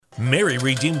Mary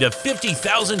redeemed a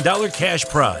 $50,000 cash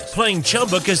prize playing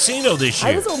Chumba Casino this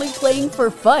year. I was only playing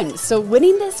for fun, so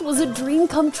winning this was a dream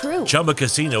come true. Chumba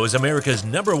Casino is America's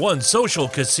 #1 social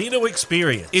casino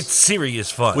experience. It's serious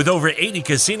fun. With over 80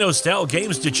 casino-style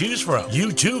games to choose from,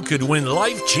 you too could win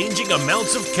life-changing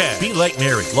amounts of cash. Be like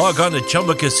Mary. Log on to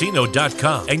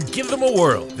ChumbaCasino.com and give them a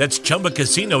whirl. That's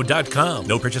ChumbaCasino.com.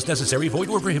 No purchase necessary. Void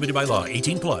where prohibited by law.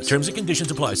 18 plus. Terms and conditions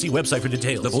apply. See website for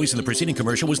details. The voice in the preceding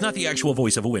commercial was not the actual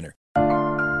voice of a winner.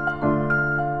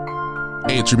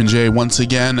 Hey, it's Ruben J. once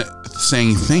again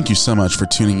saying thank you so much for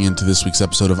tuning in to this week's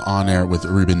episode of On Air with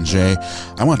Ruben J.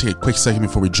 I want to take a quick second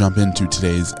before we jump into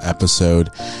today's episode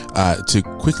to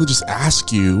quickly just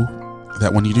ask you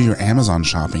that when you do your Amazon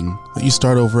shopping, that you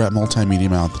start over at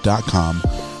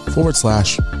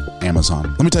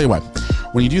multimediamouth.com/Amazon. Let me tell you why.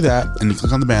 When you do that and you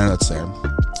click on the banner that's there,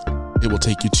 it will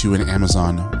take you to an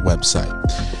Amazon website.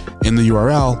 In the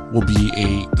URL will be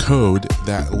a code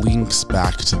that links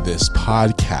back to this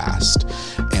podcast.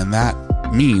 And that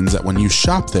means that when you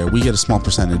shop there, we get a small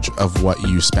percentage of what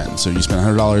you spend. So you spend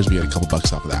 $100, we get a couple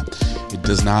bucks off of that. It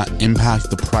does not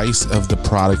impact the price of the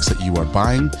products that you are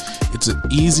buying. It's an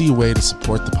easy way to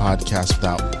support the podcast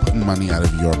without putting money out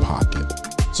of your pocket.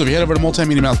 So if you head over to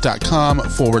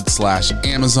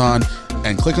multimediamouth.com/Amazon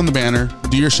and click on the banner,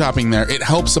 do your shopping there. It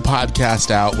helps the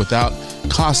podcast out without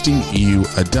costing you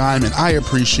a dime, and I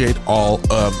appreciate all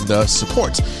of the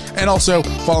support. And also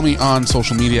follow me on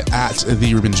social media at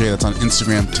The Ruben J. That's on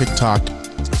Instagram, TikTok,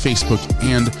 Facebook,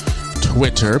 and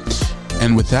Twitter.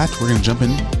 And with that, we're going to jump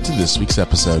into this week's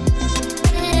episode.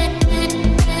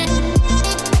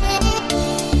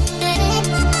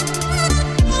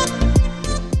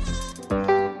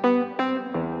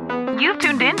 You've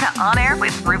tuned in to On Air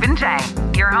with Ruben J.,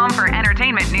 your home for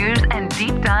entertainment news and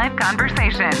deep dive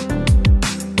conversation.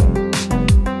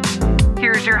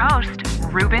 Here's your host,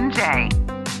 Ruben J.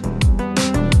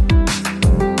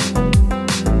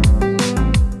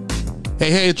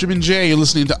 Hey, it's Ruben J. You're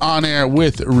listening to On Air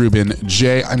with Ruben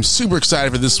J. I'm super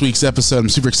excited for this week's episode. I'm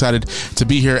super excited to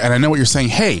be here, and I know what you're saying.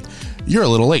 Hey, you're a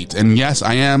little late. And yes,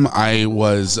 I am. I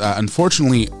was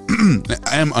unfortunately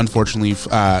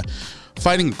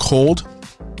fighting a cold.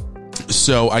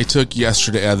 So I took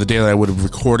yesterday, the day that I would have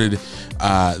recorded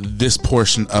this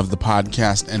portion of the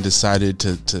podcast, and decided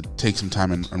to take some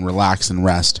time and relax and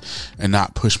rest and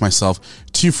not push myself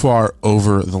too far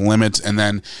over the limit. And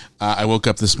then I woke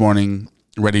up this morning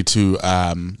ready to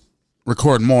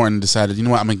record more and decided, you know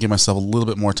what, I'm going to give myself a little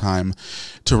bit more time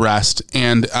to rest.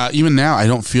 And even now, I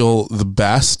don't feel the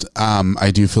best.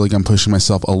 I do feel like I'm pushing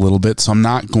myself a little bit. So I'm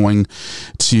not going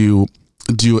to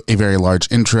do a very large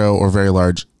intro or very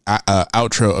large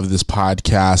outro of this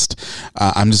podcast.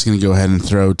 I'm just going to go ahead and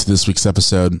throw to this week's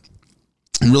episode.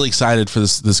 I'm really excited for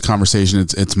this conversation.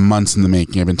 It's months in the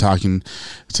making. I've been talking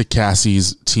to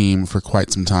Cassie's team for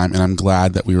quite some time, and I'm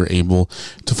glad that we were able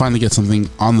to finally get something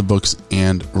on the books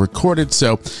and recorded.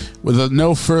 So with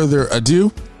no further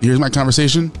ado, here's my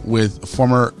conversation with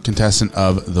former contestant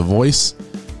of The Voice,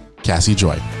 Cassie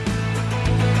Joy.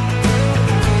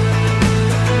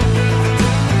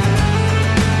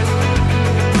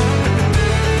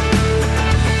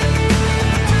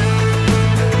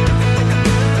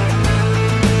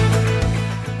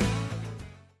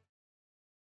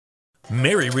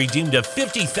 Mary redeemed a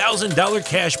 $50,000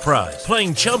 cash prize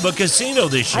playing Chumba Casino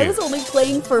this year. I was only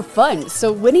playing for fun,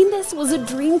 so winning this was a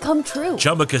dream come true.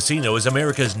 Chumba Casino is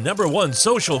America's #1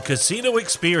 social casino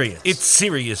experience. It's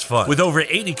serious fun. With over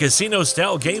 80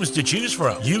 casino-style games to choose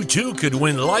from, you too could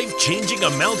win life-changing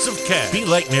amounts of cash. Be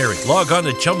like Mary. Log on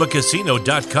to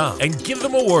ChumbaCasino.com and give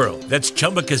them a whirl. That's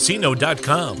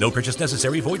ChumbaCasino.com. No purchase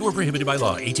necessary. Void where prohibited by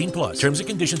law. 18 plus. Terms and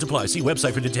conditions apply. See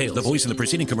website for details. The voice in the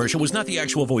preceding commercial was not the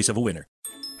actual voice of a winner.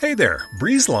 Hey there,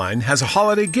 BreezeLine has a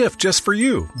holiday gift just for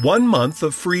you. 1 month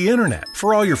of free internet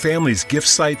for all your family's gift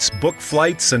sites, book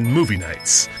flights, and movie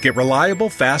nights. Get reliable,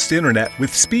 fast internet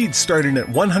with speeds starting at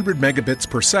 100 megabits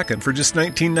per second for just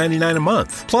 $19.99 a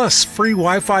month. Plus, free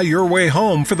Wi-Fi your way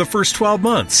home for the first 12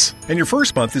 months. And your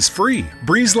first month is free.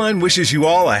 BreezeLine wishes you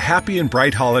all a happy and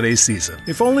bright holiday season.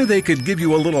 If only they could give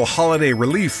you a little holiday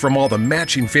relief from all the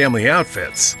matching family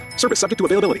outfits. Service subject to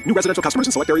availability. New residential customers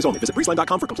in select areas only. Visit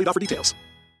breezeline.com for complete offer details.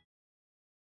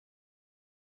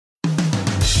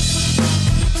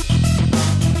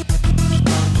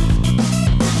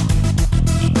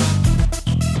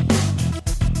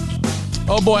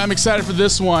 Oh boy, I'm excited for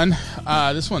this one.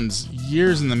 This one's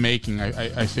years in the making,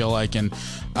 I feel like. And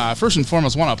first and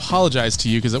foremost, I want to apologize to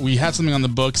you because we had something on the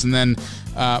books, and then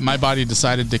my body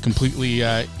decided to completely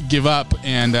give up,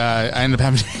 and I ended up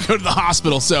having to go to the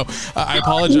hospital. So I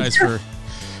apologize for...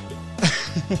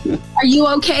 Are you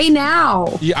okay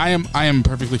now? Yeah, I am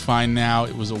perfectly fine now.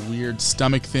 It was a weird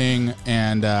stomach thing,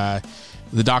 and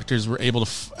the doctors were able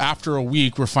to, after a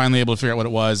week, we're finally able to figure out what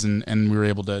it was, and we were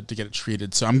able to get it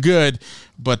treated. So I'm good,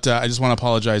 but I just want to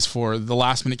apologize for the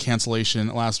last-minute cancellation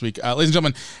last week. Ladies and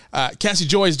gentlemen, Cassie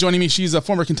Joy is joining me. She's a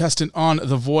former contestant on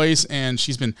The Voice, and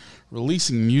she's been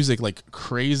releasing music like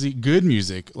crazy, good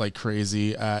music like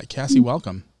crazy. Cassie,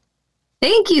 welcome.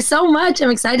 Thank you so much.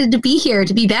 I'm excited to be here,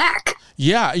 to be back.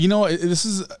 Yeah, you know, this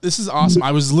is awesome.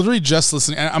 I was literally just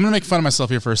listening. And I'm going to make fun of myself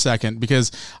here for a second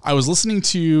because I was listening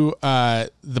to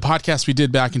the podcast we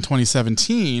did back in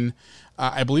 2017.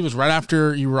 I believe it was right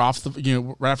after you were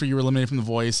right after you were eliminated from The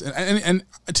Voice. And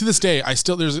to this day, I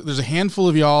still there's a handful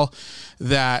of y'all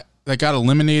that got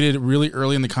eliminated really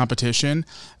early in the competition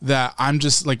that I'm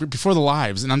just like before the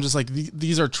lives, and I'm just like,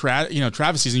 these are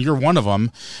travesties, and you're one of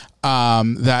them.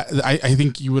 That I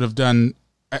think you would have done.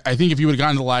 I think if you would have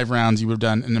gotten to the live rounds, you would have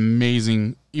done an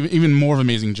amazing, even more of an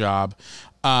amazing job.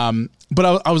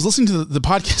 But I was listening to the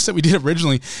podcast that we did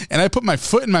originally, and I put my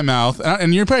foot in my mouth,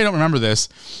 and you probably don't remember this,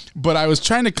 but I was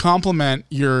trying to compliment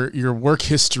your work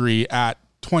history at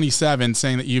 27,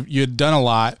 saying that you had done a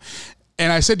lot.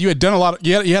 And I said you had done a lot.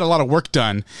 You had a lot of work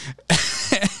done,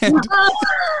 and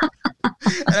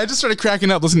I just started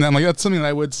cracking up listening to that. I'm like, that's something that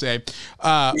I would say.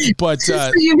 But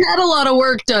you've had a lot of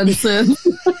work done since.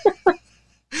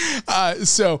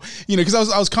 So because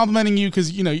I was complimenting you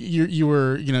because you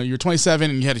were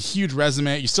 27 and you had a huge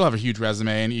resume. You still have a huge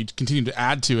resume, and you continue to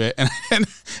add to it. And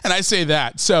I say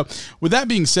that. So with that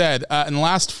being said, in the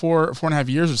last four and a half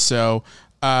years or so.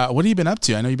 What have you been up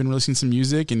to? I know you've been releasing some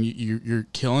music, and you're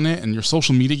killing it, and your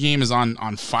social media game is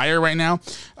on fire right now.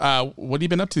 What have you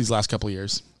been up to these last couple of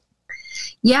years?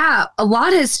 Yeah, a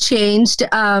lot has changed.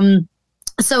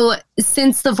 So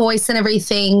since The Voice and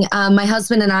everything, my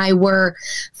husband and I were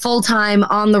full-time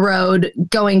on the road,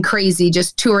 going crazy,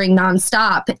 just touring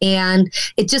nonstop. And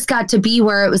it just got to be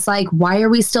where it was like, why are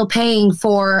we still paying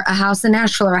for a house in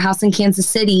Nashville or a house in Kansas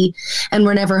City? And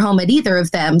we're never home at either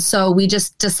of them. So we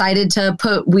just decided to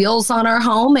put wheels on our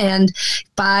home and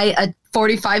buy a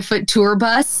 45-foot tour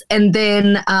bus. And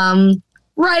then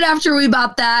right after we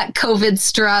bought that, COVID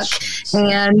struck,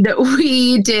 and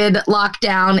we did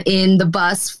lockdown in the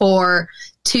bus for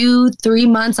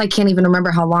 2-3 months. I can't even remember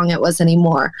how long it was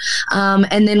anymore.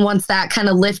 And then once that kind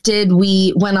of lifted,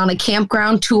 we went on a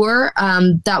campground tour.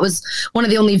 That was one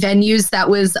of the only venues that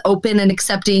was open and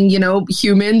accepting,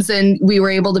 humans, and we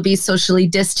were able to be socially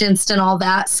distanced and all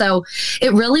that. So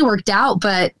it really worked out.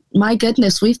 But my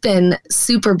goodness, we've been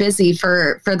super busy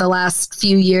for the last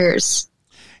few years.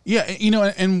 Yeah,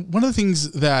 and one of the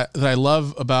things that I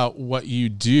love about what you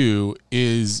do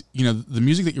is, the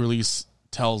music that you release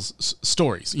tells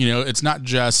stories. It's not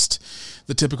just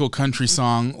the typical country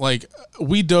song. Like,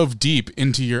 we dove deep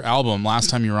into your album last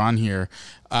time you were on here,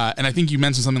 and I think you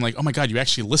mentioned something like, "Oh my God, you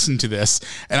actually listened to this?"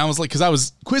 And I was like, because I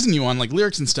was quizzing you on like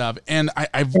lyrics and stuff, and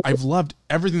I've loved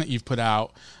everything that you've put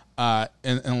out.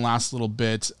 In the last little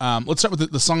bit. Let's start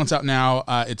with the song that's out now.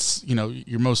 It's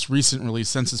your most recent release,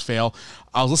 Senses Fail.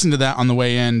 I was listening to that on the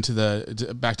way in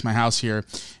back to my house here,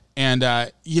 and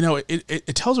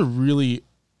it tells a really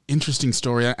interesting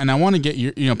story. And I want to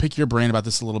get pick your brain about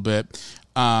this a little bit.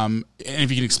 And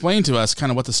if you can explain to us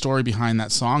kind of what the story behind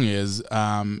that song is,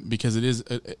 because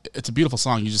it's a beautiful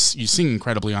song. You sing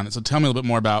incredibly on it. So tell me a little bit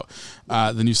more about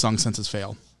the new song, Senses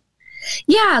Fail.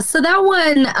 Yeah, so that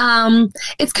one,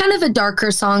 it's kind of a darker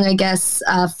song, I guess,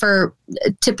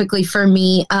 typically for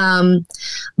me.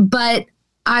 But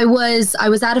I was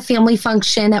at a family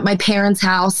function at my parents'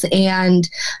 house, and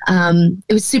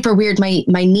it was super weird. My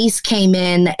niece came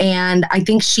in, and I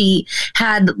think she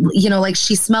had,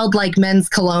 she smelled like men's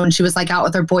cologne. She was like out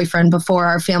with her boyfriend before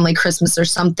our family Christmas or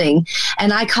something.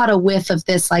 And I caught a whiff of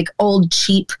this like old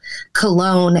cheap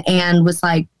cologne and was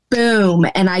like, boom.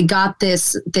 And I got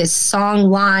this song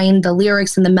line, the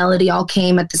lyrics and the melody all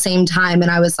came at the same time.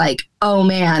 And I was like, oh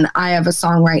man, I have a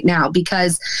song right now,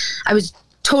 because I was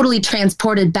totally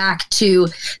transported back to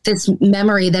this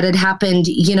memory that had happened,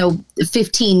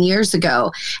 15 years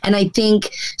ago. And I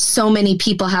think so many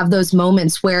people have those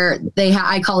moments where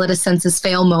I call it a senses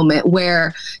fail moment,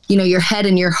 where, your head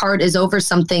and your heart is over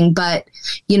something, but,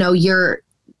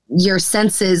 your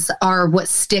senses are what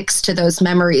sticks to those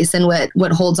memories and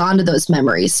what holds on to those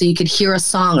memories. So you could hear a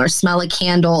song or smell a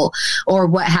candle or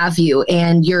what have you,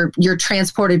 and you're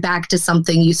transported back to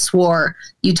something you swore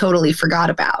you totally forgot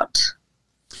about.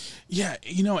 Yeah,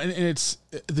 and it's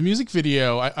the music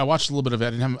video. I watched a little bit of it.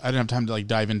 I didn't have time to like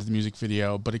dive into the music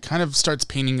video, but it kind of starts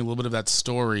painting a little bit of that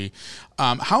story.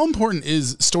 How important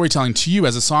is storytelling to you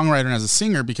as a songwriter and as a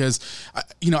singer? Because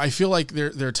I feel like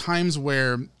there are times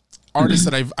where artists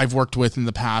that I've worked with in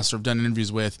the past or have done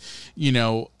interviews with,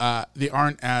 they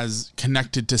aren't as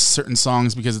connected to certain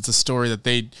songs because it's a story that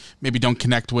they maybe don't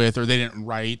connect with or they didn't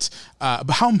write.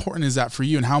 But how important is that for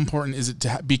you, and how important is it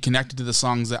to be connected to the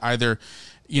songs that either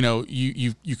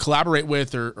you collaborate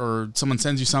with or someone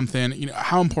sends you something?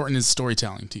 How important is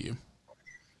storytelling to you?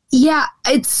 Yeah,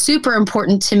 it's super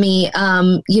important to me.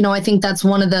 I think that's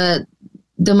one of the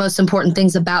most important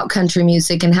things about country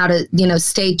music, and how to,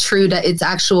 stay true to its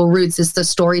actual roots, is the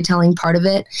storytelling part of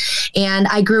it. And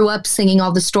I grew up singing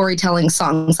all the storytelling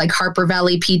songs like Harper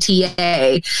Valley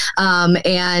PTA,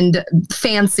 and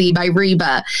Fancy by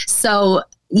Reba. So,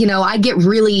 I get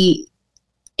really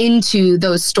into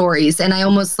those stories, and I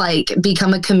almost like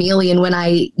become a chameleon when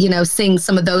I, sing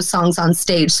some of those songs on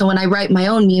stage. So when I write my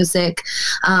own music,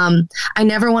 I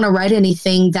never want to write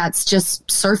anything that's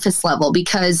just surface level,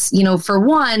 because, for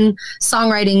one,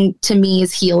 songwriting to me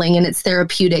is healing and it's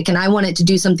therapeutic, and I want it to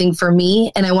do something for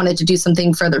me, and I want it to do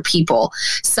something for other people.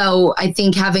 So I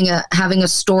think having a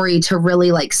story to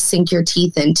really like sink your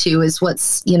teeth into is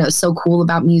what's, so cool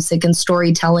about music and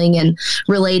storytelling and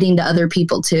relating to other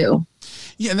people too.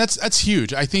 Yeah, and that's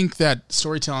huge. I think that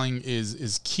storytelling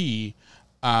is key.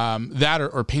 That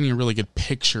or painting a really good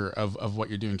picture of what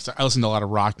you're doing. Because I listen to a lot of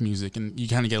rock music, and you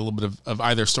kind of get a little bit of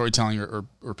either storytelling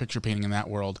or picture painting in that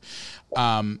world.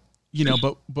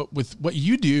 But with what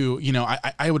you do,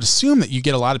 I would assume that you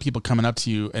get a lot of people coming up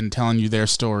to you and telling you their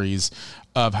stories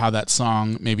of how that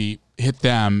song maybe hit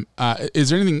them. Is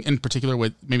there anything in particular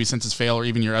with maybe Senses Fail or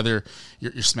even your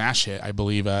smash hit, I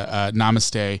believe,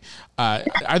 Namaste?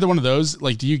 Either one of those,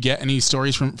 like, do you get any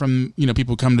stories from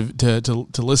people who come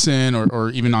to listen or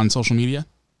even on social media?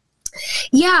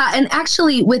 Yeah, and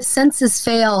actually with Senses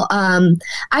Fail,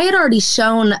 I had already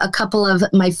shown a couple of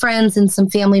my friends and some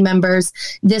family members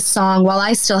this song while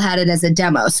I still had it as a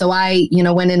demo. So I,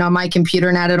 went in on my computer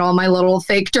and added all my little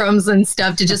fake drums and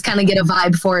stuff to just kind of get a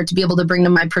vibe for it, to be able to bring to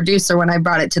my producer when I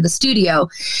brought it to the studio.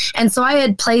 And so I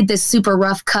had played this super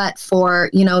rough cut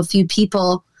for, a few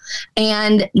people,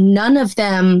 and none of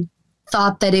them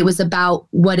thought that it was about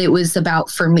what it was about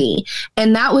for me.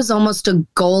 And that was almost a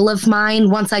goal of mine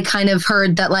once I kind of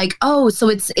heard that, like, oh, so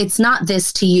it's not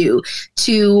this to you.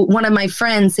 To one of my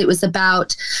friends, it was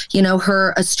about,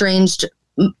 her estranged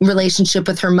relationship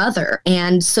with her mother.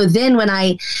 And so then when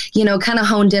I, kind of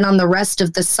honed in on the rest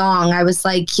of the song, I was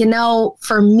like,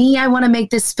 for me, I want to make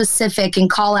this specific and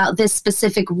call out this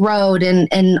specific road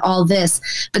and all this.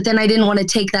 But then I didn't want to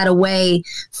take that away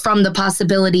from the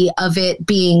possibility of it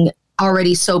being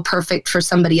already so perfect for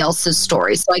somebody else's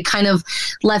story. So I kind of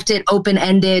left it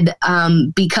open-ended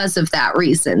because of that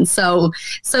reason. So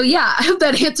yeah, I hope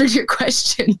that answered your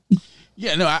question.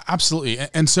 Yeah, no, absolutely.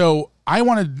 And so I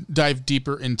want to dive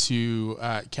deeper into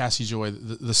Cassie Joy,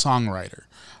 the songwriter.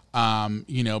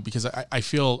 Because I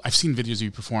feel I've seen videos of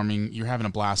you performing, you're having a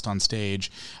blast on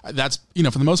stage. That's,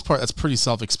 for the most part, that's pretty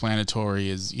self-explanatory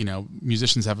is,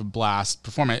 musicians have a blast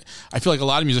performing. I feel like a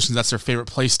lot of musicians, that's their favorite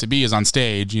place to be is on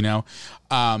stage,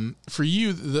 For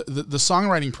you, the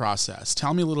songwriting process,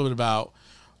 tell me a little bit about,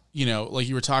 like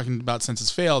you were talking about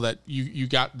Senses Fail, that you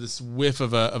got this whiff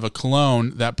of a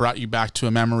cologne that brought you back to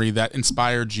a memory that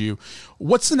inspired you.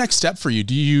 What's the next step for you?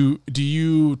 Do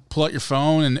you pull out your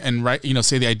phone and write,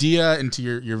 say the idea into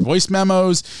your voice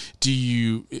memos? Do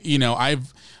you,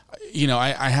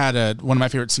 I had one of my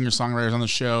favorite singer-songwriters on the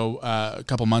show a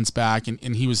couple months back,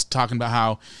 and he was talking about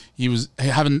how he was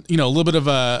having, a little bit of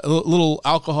a little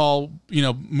alcohol,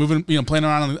 moving, playing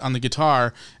around on the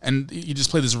guitar, and you just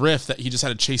play this riff that he just had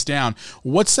to chase down.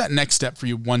 What's that next step for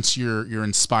you once you're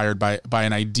inspired by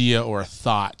an idea or a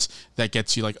thought that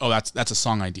gets you like, oh, that's a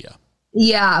song idea?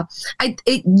 Yeah,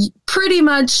 it pretty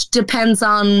much depends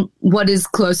on what is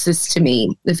closest to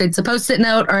me. If it's a Post-it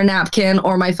note or a napkin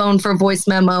or my phone for a voice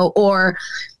memo, or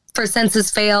for Senses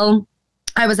Fail,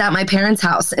 I was at my parents'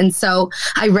 house. And so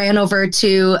I ran over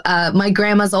to my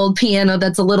grandma's old piano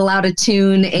that's a little out of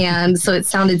tune. And so it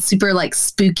sounded super like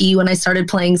spooky when I started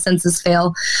playing Senses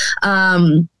Fail.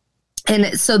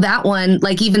 And so that one,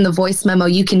 like even the voice memo,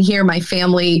 you can hear my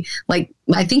family, like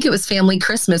I think it was Family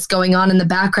Christmas going on in the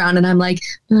background. And I'm like,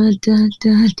 da, da,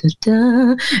 da, da,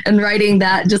 da, and writing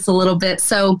that just a little bit.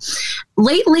 So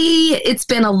lately it's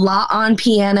been a lot on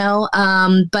piano.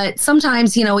 But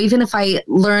sometimes, even if I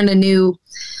learn a new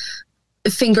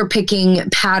finger picking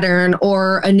pattern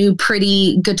or a new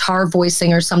pretty guitar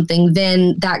voicing or something,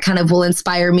 then that kind of will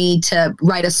inspire me to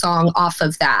write a song off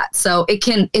of that. So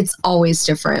it's always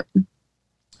different.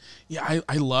 Yeah,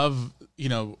 I love,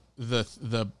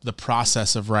 the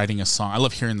process of writing a song. I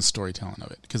love hearing the storytelling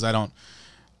of it because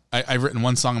I've written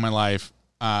one song in my life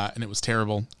and it was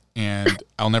terrible. And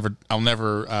I'll never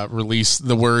release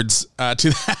the words to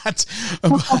that.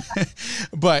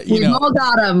 but we all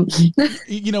got them.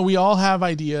 We all have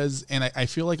ideas, and I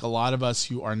feel like a lot of us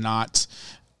who are not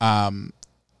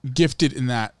gifted in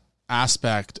that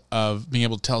aspect of being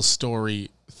able to tell a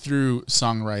story through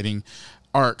songwriting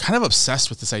are kind of obsessed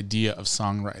with this idea of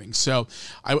songwriting. So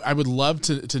I would love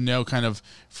to know kind of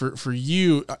for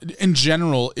you in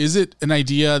general, is it an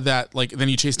idea that like, then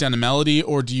you chase down a melody,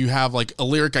 or do you have like a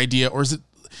lyric idea, or is it,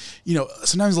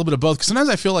 sometimes a little bit of both? Cause sometimes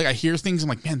I feel like I hear things, I'm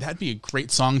like, man, that'd be a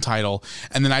great song title.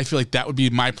 And then I feel like that would be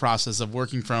my process of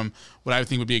working from what I would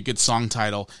think would be a good song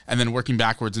title and then working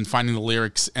backwards and finding the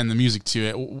lyrics and the music to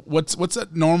it. What's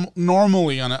that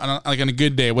normally on a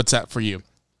good day? What's that for you?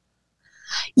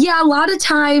 Yeah, a lot of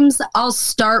times I'll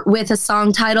start with a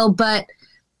song title, but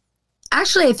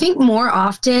actually I think more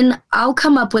often I'll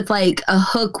come up with like a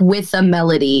hook with a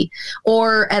melody,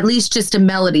 or at least just a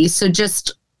melody. So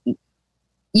just,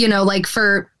 like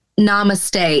for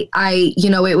Namaste,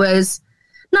 it was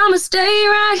Namaste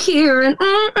right here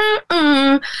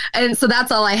and so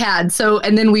that's all I had. So,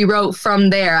 and then we wrote from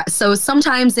there. So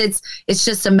sometimes it's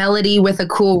just a melody with a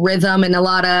cool rhythm and a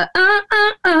lot of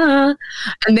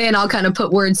and then I'll kind of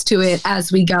put words to it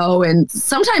as we go. And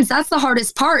sometimes that's the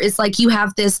hardest part. Is like you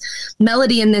have this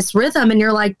melody and this rhythm and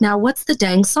you're like, now what's the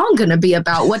dang song going to be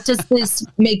about? What does this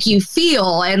make you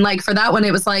feel? And like for that one,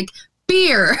 it was like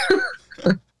beer.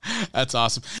 That's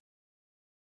awesome.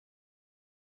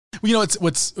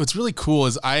 What's really cool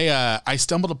is I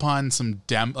stumbled upon some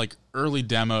early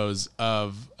demos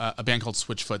of a band called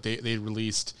Switchfoot. They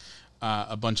released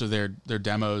a bunch of their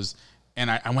demos, and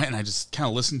I went and I just kind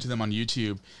of listened to them on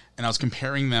YouTube, and I was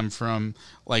comparing them from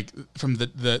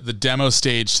the demo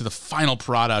stage to the final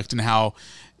product, and how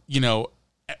 90%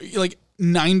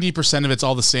 of it's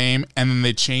all the same, and then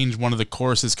they change one of the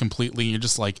choruses completely, and you're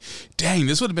just like, dang,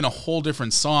 this would have been a whole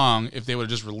different song if they would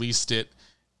have just released it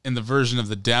in the version of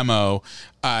the demo.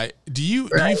 Do you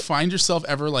find yourself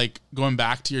ever like going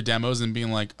back to your demos and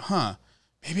being like,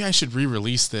 maybe I should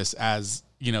re-release this as,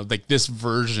 like this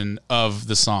version of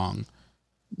the song?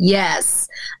 Yes.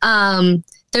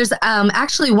 There's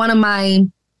actually one of my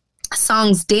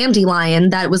songs, Dandelion,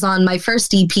 that was on my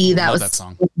first EP. That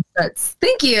song.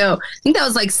 Thank you. I think that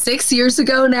was like 6 years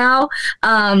ago now.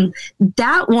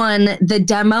 That one, the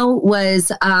demo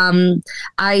was,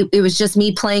 it was just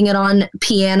me playing it on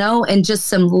piano and just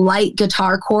some light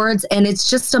guitar chords. And it's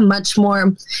just a much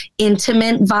more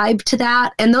intimate vibe to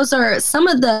that. And those are some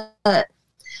of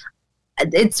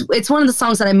it's one of the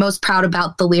songs that I'm most proud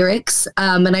about the lyrics.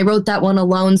 And I wrote that one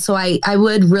alone. So I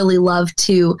would really love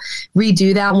to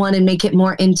redo that one and make it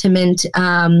more intimate,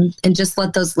 and just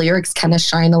let those lyrics kind of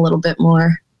shine a little bit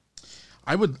more.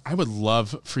 I would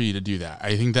love for you to do that.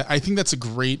 I think that's a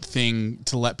great thing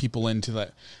to let people into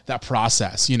that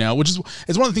process, which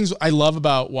is one of the things I love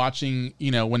about watching,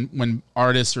 when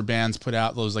artists or bands put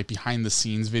out those like behind the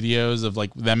scenes videos of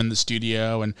like them in the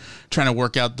studio and trying to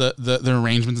work out the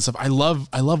arrangements and stuff. I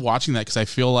love watching that because I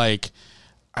feel like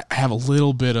I have a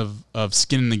little bit of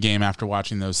skin in the game after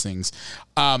watching those things.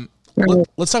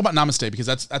 Let's talk about Namaste, because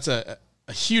that's a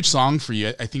huge song for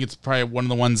you. I think it's probably one of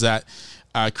the ones that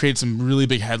created some really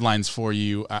big headlines for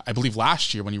you, I believe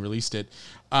last year when you released it.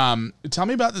 Tell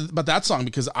me about that song,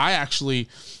 because I actually,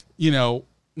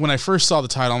 when I first saw the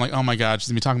title, I'm like, oh my God, she's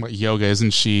gonna be talking about yoga,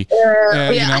 isn't she?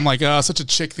 I'm like, oh, such a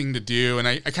chick thing to do. And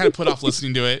I kind of put off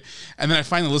listening to it. And then I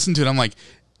finally listened to it. I'm like,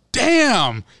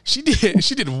 damn, she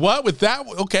did what with that?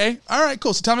 Okay. All right,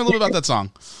 cool. So tell me a little bit about that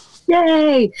song.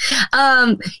 Yay.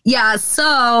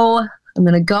 So I'm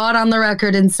going to go out on the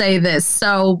record and say this.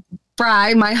 So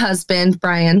my husband,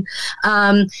 Brian,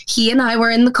 he and I were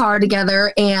in the car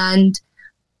together, and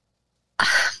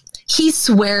he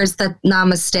swears that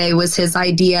Namaste was his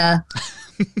idea.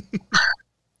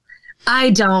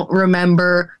 I don't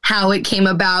remember how it came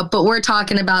about, but we're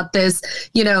talking about this,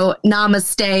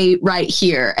 Namaste right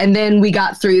here. And then we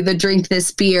got through the drink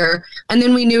this beer, and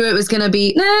then we knew it was going to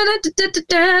be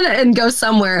and go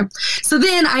somewhere. So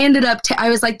then I ended up,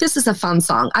 I was like, this is a fun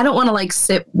song. I don't want to like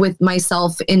sit with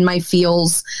myself in my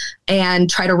feels and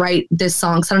try to write this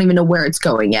song. So I don't even know where it's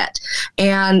going yet.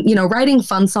 And, you know, writing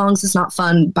fun songs is not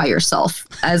fun by yourself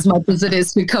as much as it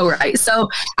is to co-write. So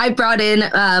I brought in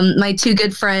my two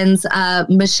good friends,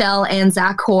 Michelle and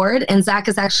Zach Horde. And Zach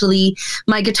is actually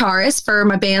my guitarist for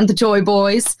my band, the Joy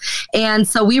Boys. And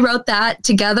so we wrote that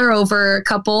together over a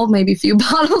couple, maybe a few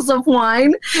bottles of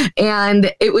wine.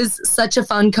 And it was such a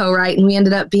fun co-write. And we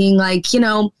ended up being like, you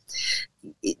know,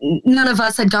 none of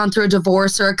us had gone through a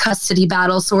divorce or a custody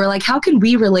battle. So we're like, how can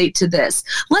we relate to this?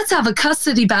 Let's have a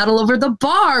custody battle over the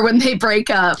bar when they break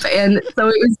up. And so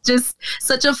it was just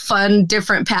such a fun,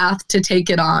 different path to take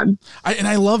it on.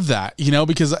 I love that, you know,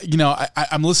 because, you know,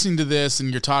 I'm listening to this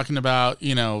and you're talking about,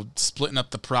 you know, splitting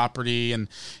up the property and,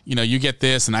 you know, you get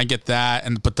this and I get that.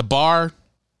 But the bar,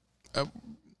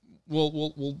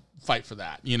 we'll fight for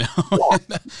that, you know?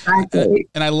 Yeah, exactly.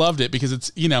 And I loved it because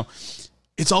it's, you know,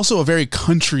 it's also a very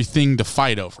country thing to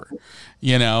fight over,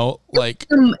 you know, like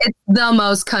it's the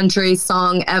most country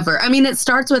song ever. I mean, it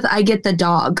starts with "I Get the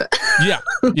Dog."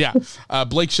 Yeah.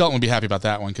 Blake Shelton would be happy about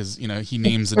that one because, you know, he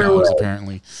names the dogs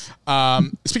apparently.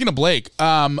 Speaking of Blake,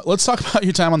 let's talk about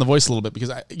your time on The Voice a little bit because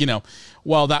you know,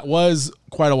 while that was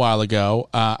quite a while ago,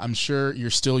 I'm sure you're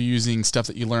still using stuff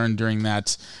that you learned during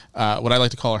that what I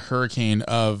like to call a hurricane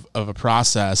of a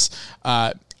process.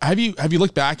 Have you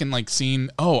looked back and like seen,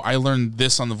 oh, I learned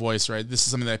this on The Voice, right? This is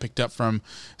something that I picked up from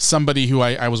somebody who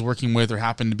I was working with or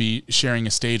happened to be sharing a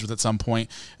stage with at some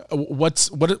point. You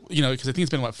know, because I think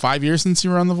it's been 5 years since you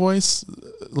were on The Voice,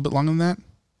 a little bit longer than that.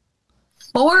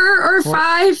 4 or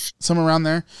 5, somewhere around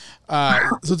there.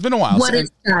 So it's been a while. What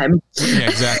is time? Yeah,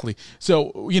 exactly.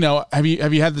 So, you know, have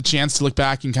you had the chance to look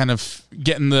back and kind of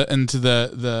get into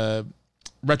the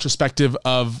retrospective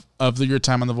of your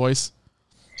time on The Voice?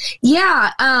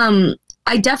 Yeah,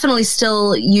 I definitely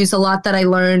still use a lot that I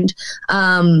learned.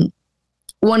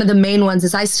 One of the main ones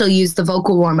is I still use the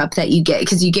vocal warm-up that you get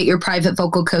because you get your private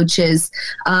vocal coaches.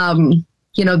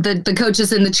 You know, the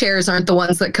coaches in the chairs aren't the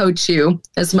ones that coach you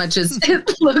as much as it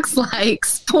looks like.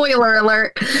 Spoiler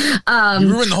alert.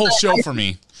 You ruined the whole show for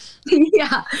me.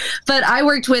 Yeah, but I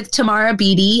worked with Tamara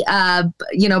Beatty,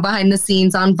 you know, behind the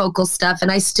scenes on vocal stuff,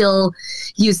 and I still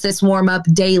use this warm up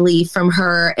daily from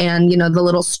her. And, you know, the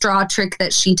little straw trick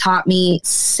that she taught me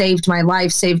saved my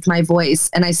life, saved my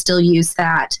voice, and I still use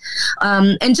that.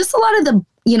 And just a lot of the,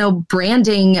 you know,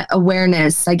 branding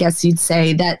awareness, I guess you'd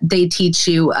say, that they teach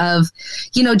you of,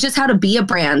 you know, just how to be a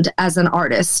brand as an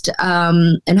artist,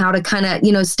 and how to kind of,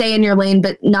 you know, stay in your lane,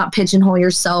 but not pigeonhole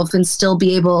yourself and still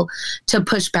be able to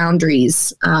push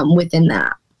boundaries within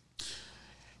that.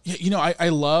 Yeah, you know, I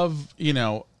love, you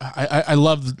know, I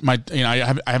love my, you know, I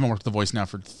haven't worked with The Voice now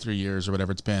for 3 years or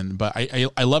whatever it's been, but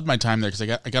I loved my time there because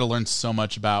I got to learn so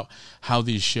much about how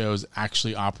these shows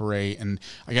actually operate, and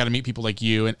I got to meet people like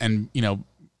you and you know,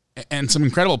 and some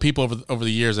incredible people over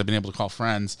the years I've been able to call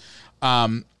friends.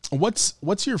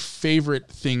 What's your favorite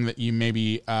thing that you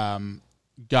maybe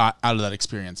got out of that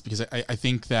experience? Because I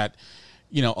think that,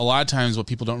 you know, a lot of times what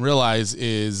people don't realize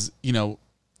is, you know,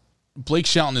 Blake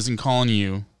Shelton isn't calling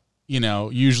you, you know,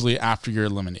 usually after you're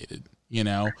eliminated, you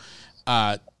know.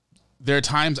 There are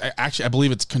times I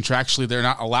believe it's contractually they're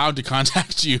not allowed to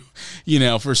contact you, you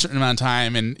know, for a certain amount of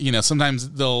time. And, you know, sometimes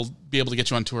they'll be able to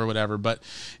get you on tour or whatever. But,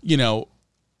 you know,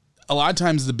 a lot of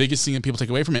times the biggest thing that people take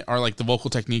away from it are like the vocal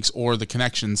techniques or the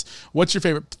connections. What's your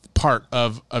favorite part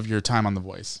of your time on The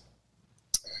Voice?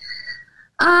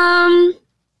 I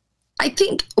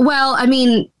think, well, I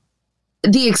mean,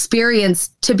 the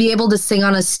experience to be able to sing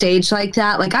on a stage like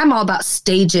that, like I'm all about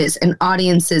stages and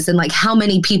audiences and like how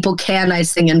many people can I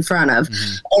sing in front of.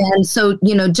 Mm-hmm. And so,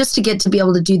 you know, just to get to be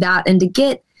able to do that and to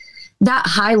get that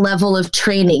high level of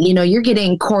training, you know, you're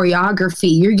getting choreography,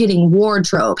 you're getting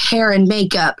wardrobe, hair and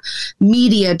makeup,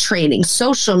 media training,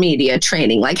 social media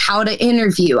training, like how to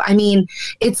interview. I mean,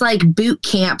 it's like boot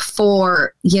camp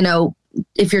for, you know,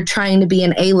 if you're trying to be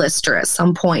an A-lister at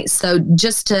some point. So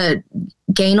just to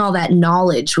gain all that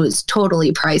knowledge was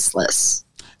totally priceless.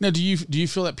 Now, do you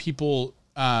feel that people,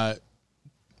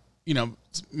 you know,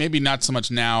 maybe not so much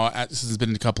now, this has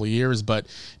been a couple of years, but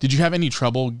did you have any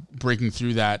trouble breaking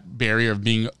through that barrier of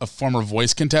being a former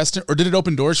Voice contestant, or did it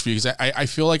open doors for you? Because I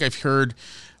feel like I've heard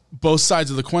both sides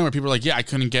of the coin where people are like, yeah, I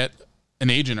couldn't get an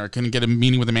agent or couldn't get a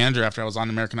meeting with a manager after I was on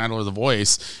American Idol or The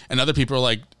Voice. And other people are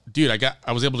like, dude,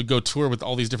 I was able to go tour with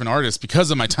all these different artists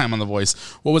because of my time on The Voice.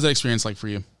 What was that experience like for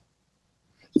you?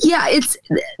 Yeah,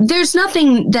 there's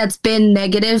nothing that's been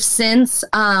negative since.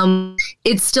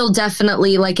 It's still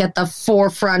definitely like at the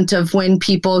forefront of when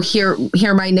people hear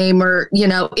my name, or, you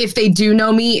know, if they do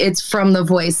know me, it's from The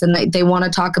Voice, and they want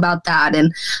to talk about that.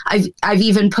 And I've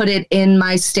even put it in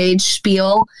my stage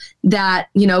spiel that,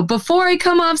 you know, before I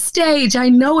come off stage, I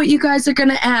know what you guys are going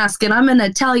to ask, and I'm going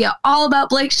to tell you all about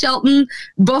Blake Shelton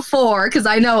before, because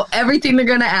I know everything they're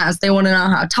going to ask. They want to know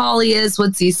how tall he is,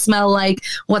 what's he smell like,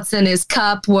 what's in his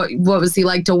cup, what was he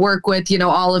like to work with, you know,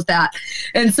 all of that.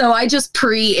 And so I just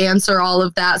pre-answer all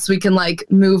of that so we can like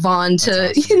move on to,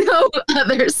 awesome, you know,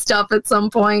 other stuff at some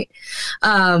point.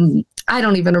 I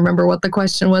don't even remember what the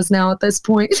question was now at this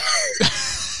point.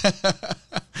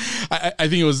 I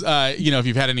think it was, you know, if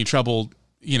you've had any trouble,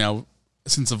 you know,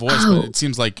 since the voice, but it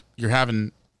seems like you're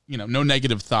having, you know, no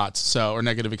negative thoughts, or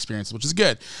negative experiences, which is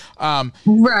good.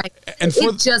 Right. And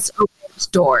it just opens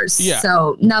doors. Yeah.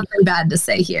 So nothing bad to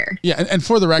say here. Yeah. And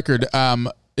for the record,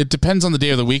 it depends on the day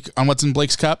of the week on what's in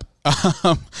Blake's cup,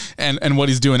 and what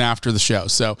he's doing after the show.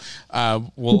 So,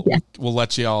 we'll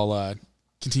let you all,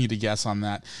 continue to guess on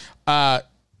that.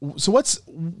 So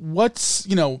what's,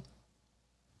 you know,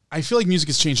 I feel like music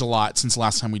has changed a lot since the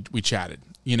last time we chatted.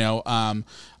 You know,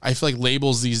 I feel like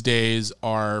labels these days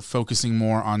are focusing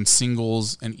more on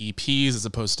singles and EPs as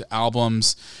opposed to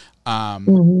albums.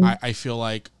 I feel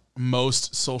like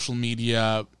most social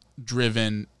media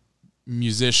driven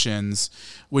musicians,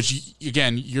 which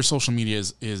again, your social media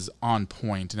is on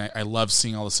point, and I love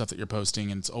seeing all the stuff that you're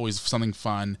posting, and it's always something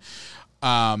fun.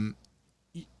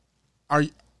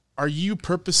 Are you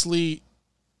purposely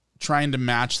trying to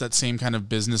match that same kind of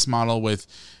business model with,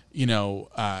 you know,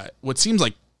 what seems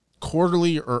like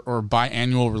quarterly or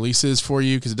biannual releases for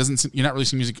you? Because you're not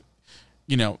releasing music,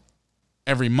 you know,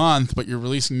 every month, but you're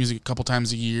releasing music a couple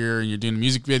times a year, and you're doing a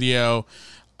music video.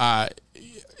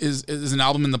 Is an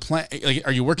album in the plan? Like,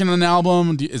 are you working on an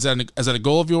album? Is that a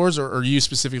goal of yours, or are you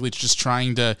specifically just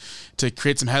trying to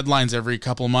create some headlines every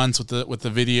couple of months with the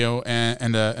video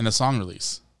and a song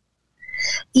release?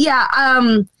 Yeah.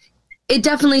 It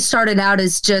definitely started out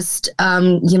as just,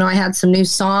 you know, I had some new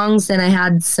songs and I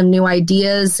had some new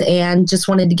ideas and just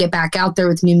wanted to get back out there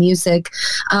with new music.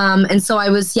 And so I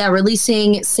was,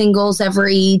 releasing singles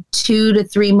every 2 to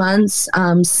 3 months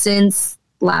since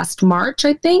last March,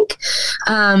 I think.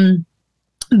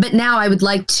 But now I would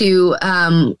like to,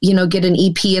 you know, get an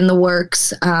EP in the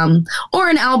works, or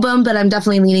an album, but I'm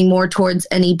definitely leaning more towards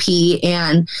an EP.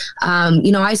 And,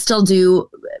 you know, I still do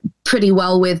pretty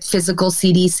well with physical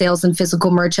CD sales and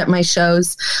physical merch at my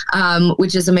shows,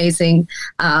 which is amazing.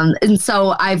 And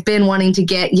so I've been wanting to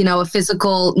get, you know, a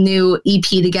physical new EP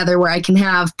together where I can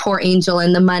have Poor Angel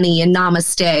and The Money and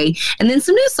Namaste, and then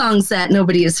some new songs that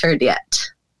nobody has heard yet.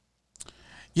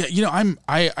 Yeah. You know,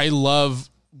 I love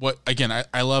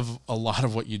I love a lot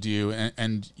of what you do,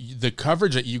 and the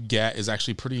coverage that you get is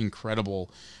actually pretty incredible.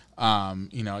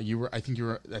 You know, I think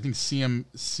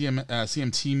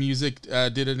CMT Music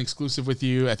did an exclusive with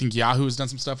you. I think Yahoo has done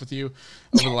some stuff with you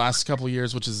over the last couple of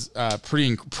years, which is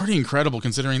pretty incredible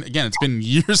considering, again, it's been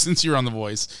years since you were on The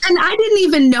Voice. And I didn't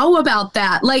even know about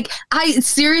that. Like, I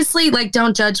seriously, like,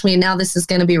 don't judge me. Now this is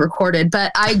going to be recorded,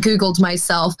 but I Googled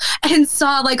myself and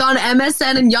saw, like, on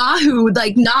MSN and Yahoo,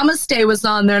 like, Namaste was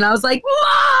on there, and I was like,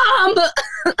 Mom!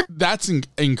 That's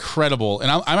incredible.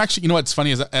 And I'm actually, you know what's funny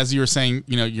is, as you were saying,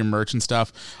 you know, your merch and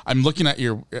stuff, I'm looking at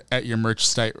your merch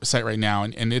site right now,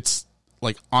 and it's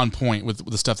like on point with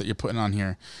the stuff that you're putting on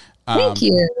here. Thank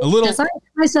you. A little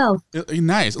myself.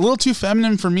 Nice. A little too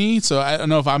feminine for me, so I don't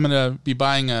know if I'm gonna be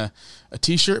buying a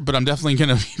t-shirt, but I'm definitely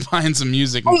gonna be buying some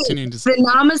music. And continuing to. The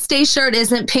Namaste shirt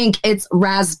isn't pink; it's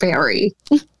raspberry.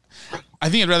 I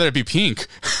think I'd rather it be pink.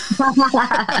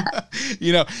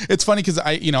 You know, it's funny because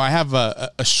I have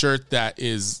a shirt that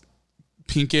is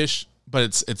pinkish, but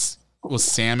it's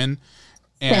salmon.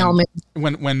 And salmon.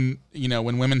 When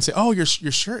when women say, "Oh, your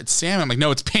shirt, it's salmon," I'm like,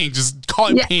 "No, it's pink. Just call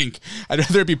it pink." I'd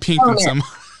rather it be pink than some.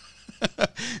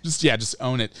 just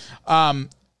own it.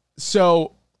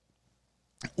 So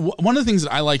one of the things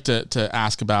that I like to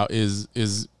ask about is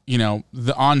you know,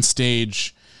 the on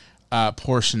stage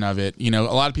portion of it. You know,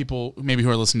 a lot of people maybe who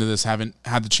are listening to this haven't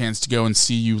had the chance to go and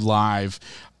see you live.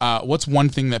 What's one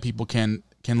thing that people can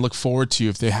look forward to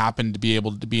if they happen to be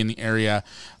able to be in the area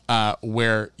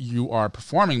where you are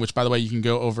performing, which, by the way, you can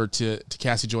go over to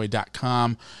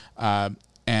CassieJoy.com,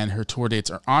 and her tour dates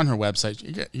are on her website.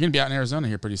 You're going to be out in Arizona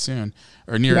here pretty soon,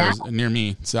 or near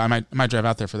me, so I might drive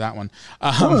out there for that one.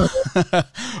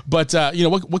 But you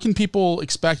know, what can people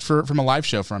expect from a live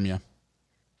show from you?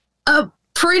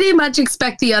 Pretty much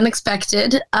expect the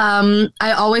unexpected.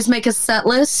 I always make a set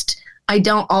list. I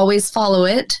don't always follow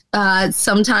it.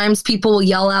 Sometimes people will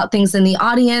yell out things in the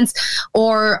audience,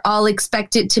 or I'll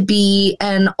expect it to be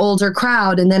an older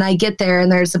crowd. And then I get there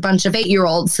and there's a bunch of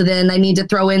 8-year-olds. So then I need to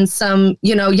throw in some,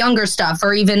 younger stuff,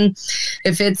 or even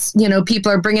if it's,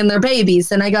 people are bringing their babies,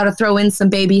 then I got to throw in some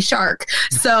Baby Shark.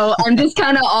 So I'm just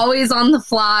kind of always on the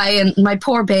fly, and my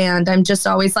poor band, I'm just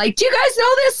always like, do you guys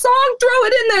know this song? Throw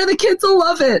it in there. The kids will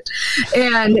love it.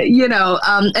 And,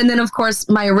 and then of course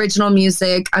my original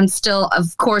music, I'm still,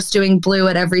 of course, doing Blue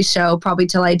at every show, probably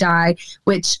till I die,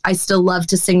 which I still love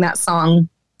to sing that song.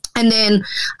 And then,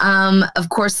 of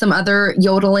course, some other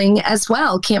yodeling as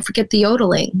well. Can't forget the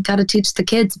yodeling. Got to teach the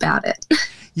kids about it.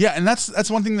 Yeah, and that's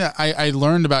one thing that I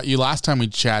learned about you last time we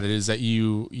chatted, is that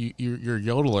you're a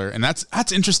yodeler, and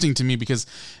that's interesting to me, because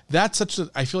I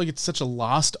feel like it's such a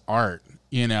lost art.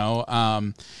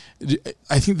 I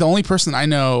think the only person I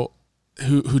know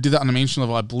who did that on a mainstream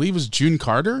level, I believe, was June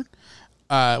Carter.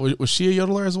 Was she a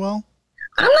yodeler as well?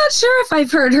 I'm not sure if I've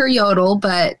heard her yodel,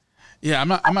 but yeah, I'm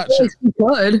not sure. She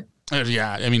could.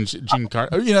 Yeah, I mean, June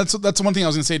Carter. That's one thing I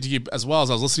was going to say to you as well, as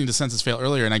I was listening to Census Fail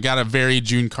earlier, and I got a very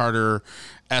June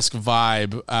Carter-esque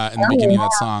vibe in the beginning of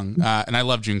that song, and I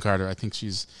love June Carter. I think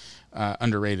she's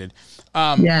underrated.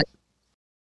 Yeah.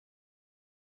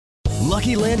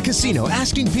 Lucky Land Casino,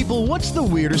 asking people, what's the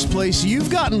weirdest place you've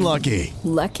gotten lucky?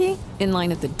 Lucky? In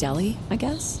line at the deli, I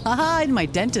guess? Aha, in my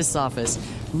dentist's office.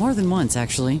 More than once,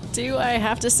 actually. Do I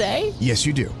have to say? Yes,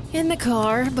 you do. In the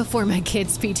car before my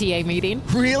kids' PTA meeting.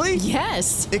 Really?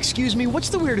 Yes. Excuse me, what's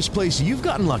the weirdest place you've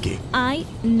gotten lucky? I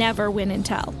never win and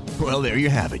tell. Well, there you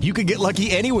have it. You can get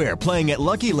lucky anywhere, playing at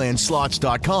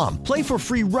LuckyLandSlots.com. Play for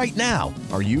free right now.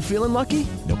 Are you feeling lucky?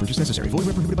 No purchase necessary. Void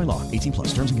where prohibited by law.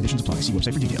 18+. Terms and conditions apply. See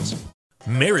website for details.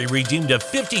 Mary redeemed a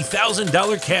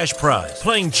 $50,000 cash prize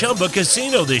playing Chumba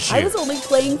Casino this year. I was only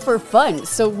playing for fun,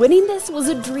 so winning this was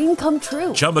a dream come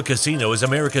true. Chumba Casino is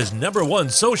America's #1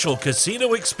 social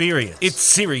casino experience. It's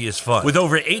serious fun. With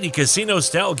over 80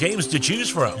 casino-style games to choose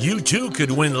from, you too could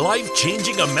win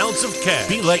life-changing amounts of cash.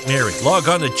 Be like Mary. Log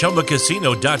on to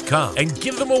ChumbaCasino.com and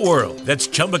give them a whirl. That's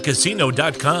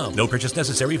ChumbaCasino.com. No purchase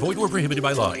necessary. Void where prohibited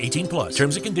by law. 18+.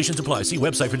 Terms and conditions apply. See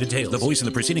website for details. The voice in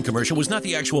the preceding commercial was not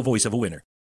the actual voice of a winner.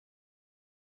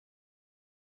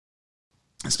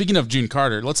 Speaking of June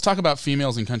Carter, let's talk about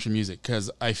females in country music, because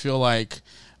I feel like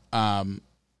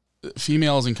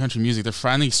females in country music, they're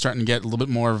finally starting to get a little bit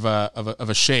more of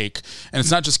a shake. And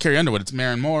it's not just Carrie Underwood. It's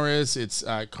Maren Morris. It's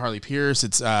Carly Pearce.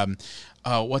 It's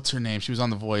what's her name? She was on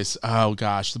The Voice. Oh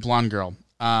gosh, the blonde girl.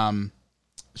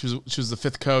 She was the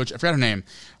fifth coach. I forgot her name.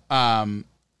 I'm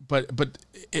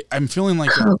feeling like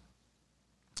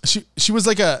she was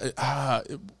like a.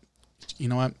 You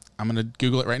know what? I'm going to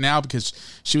Google it right now, because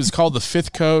she was called the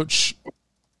fifth coach.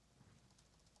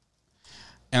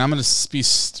 And I'm going to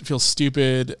feel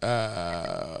stupid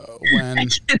when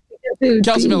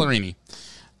Kelsey Ballerini.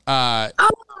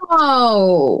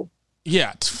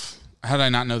 Yeah. How did I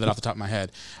not know that off the top of my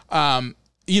head? I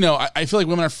feel like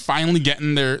women are finally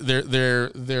getting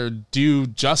their due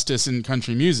justice in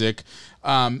country music.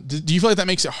 Do you feel like that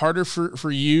makes it harder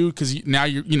for you? Because now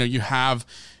you have,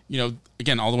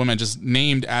 again, all the women just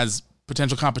named as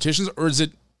potential competitions, or is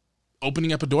it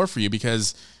opening up a door for you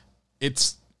because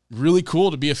it's really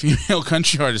cool to be a female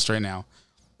country artist right now?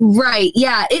 Right.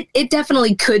 Yeah, it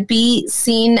definitely could be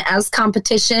seen as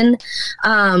competition.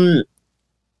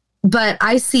 But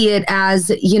I see it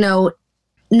as,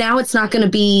 now it's not going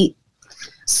to be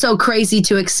so crazy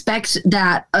to expect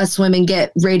that us women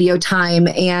get radio time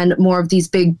and more of these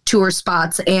big tour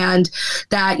spots, and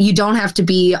that you don't have to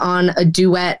be on a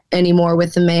duet anymore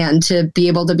with a man to be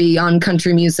able to be on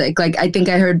country music. Like, I think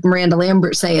I heard Miranda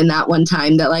Lambert saying that one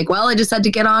time, that like, well, I just had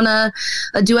to get on a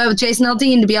duet with Jason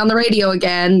Aldean to be on the radio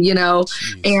again,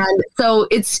 Jeez. And so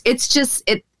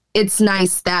it's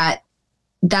nice that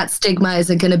stigma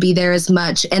isn't going to be there as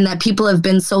much, and that people have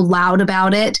been so loud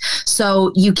about it.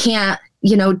 So you can't,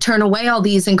 turn away all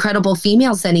these incredible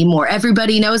females anymore.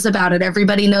 Everybody knows about it.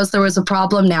 Everybody knows there was a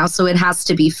problem now, so it has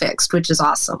to be fixed, which is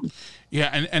awesome.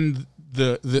 Yeah. And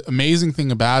the amazing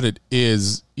thing about it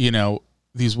is,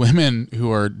 these women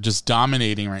who are just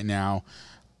dominating right now,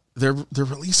 they're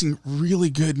releasing really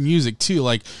good music too.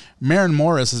 Like Maren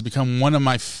Morris has become one of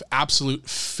my absolute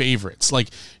favorites. Like,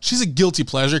 she's a guilty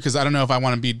pleasure, because I don't know if I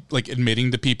want to be like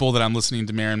admitting to people that I'm listening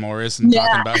to Maren Morris and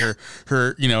talking about her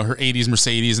her 80s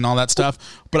Mercedes and all that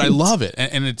stuff. But I love it,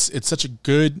 and it's such a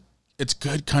good. It's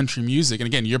good country music, and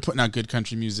again, you're putting out good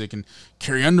country music, and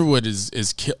Carrie Underwood has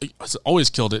always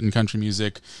killed it in country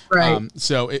music. Right.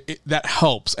 So that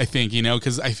helps, I think,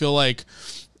 because I feel like,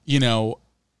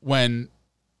 when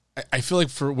I feel like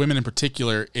for women in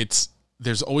particular,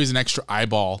 there's always an extra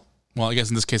eyeball well, I guess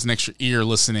in this case, an extra ear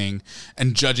listening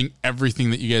and judging everything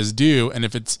that you guys do. And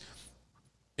if it's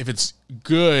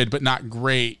good but not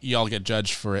great, y'all get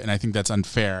judged for it, and I think that's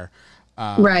unfair.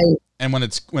 Right. And when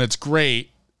it's great,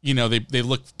 you know,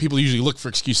 people usually look for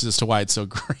excuses as to why it's so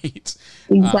great.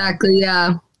 Exactly.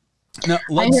 Yeah. Now,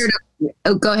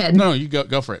 go ahead. No, you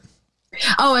go for it.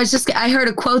 Oh, I heard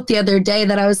a quote the other day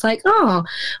that I was like,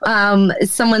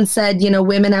 someone said, you know,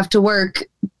 women have to work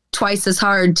twice as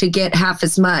hard to get half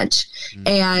as much.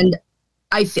 And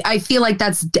I feel like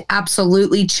that's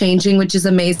absolutely changing, which is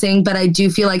amazing. But I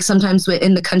do feel like sometimes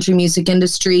in the country music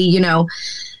industry, you know,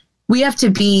 we have to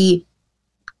be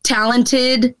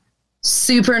talented,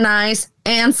 super nice,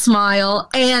 and smile,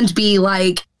 and be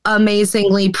like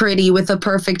amazingly pretty with a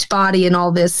perfect body and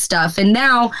all this stuff. And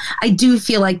now I do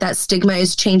feel like that stigma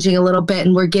is changing a little bit,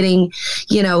 and we're getting,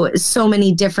 you know, so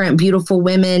many different beautiful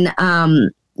women,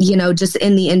 you know, just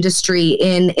in the industry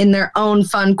in their own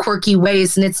fun, quirky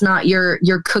ways. And it's not your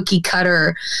cookie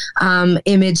cutter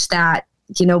image that,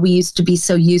 you know, we used to be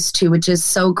so used to, which is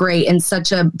so great and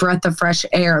such a breath of fresh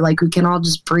air. Like, we can all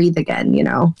just breathe again, you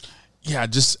know? Yeah.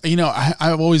 Just, you know,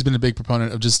 I've always been a big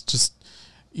proponent of just,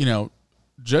 you know,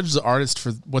 judge the artist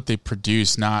for what they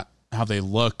produce, not how they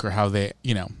look or how they,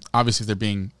 you know, obviously if they're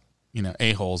being, you know,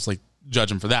 a-holes, like, judge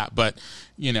them for that. But,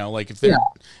 you know, like, if they're,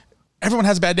 everyone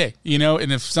has a bad day, you know,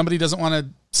 and if somebody doesn't want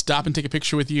to stop and take a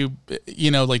picture with you,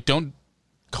 you know, like, don't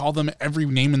call them every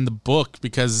name in the book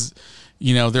because,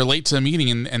 you know, they're late to a meeting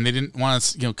and they didn't want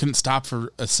to, you know, couldn't stop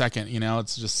for a second, you know.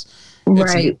 It's just,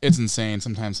 it's insane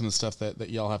sometimes, some of the stuff that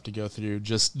y'all have to go through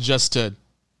just to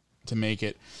make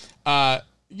it.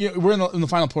 Yeah, we're in the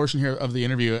final portion here of the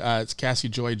interview. It's Cassie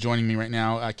Joy joining me right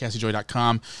now,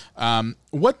 CassieJoy.com.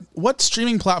 What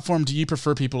streaming platform do you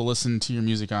prefer people to listen to your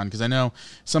music on? Because I know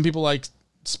some people like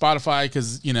Spotify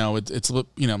because, you know, it's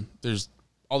you know, there's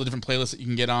all the different playlists that you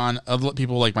can get on. Other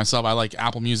people like myself, I like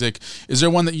Apple Music. Is there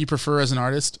one that you prefer as an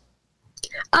artist?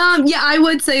 Yeah, I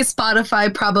would say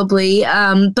Spotify probably.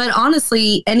 But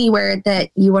honestly, anywhere that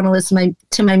you want to listen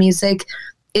to my music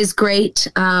is great.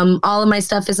 All of my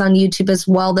stuff is on YouTube as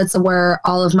well. That's where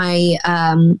all of my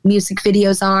music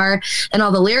videos are and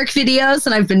all the lyric videos.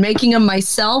 And I've been making them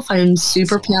myself. I'm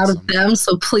super proud of them.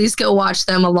 So please go watch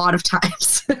them a lot of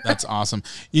times. That's awesome.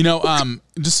 You know,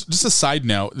 just a side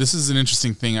note, this is an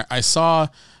interesting thing. I saw,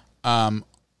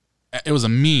 it was a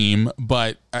meme,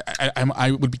 but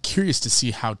I would be curious to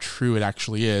see how true it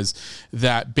actually is,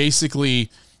 that basically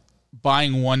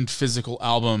buying one physical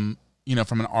album, you know,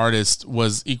 from an artist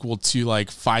was equal to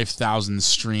like 5,000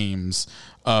 streams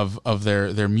of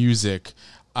their music.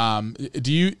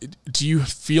 Do you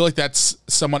feel like that's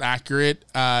somewhat accurate?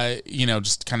 You know,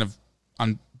 just kind of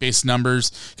on base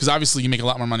numbers, because obviously you make a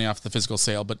lot more money off the physical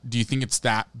sale, but do you think it's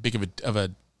that big of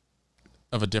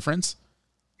a difference?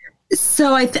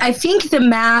 So I think the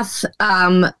math,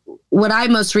 what I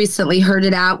most recently heard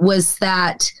it at was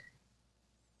that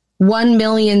 1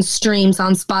 million streams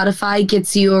on Spotify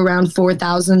gets you around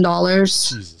 $4,000.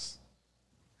 Jesus.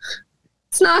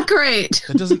 It's not great.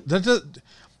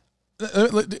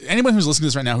 Anyone who's listening to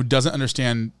this right now who doesn't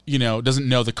understand, you know, doesn't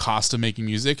know the cost of making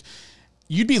music,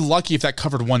 you'd be lucky if that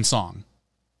covered one song.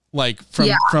 Like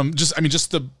from just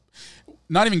the,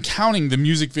 not even counting the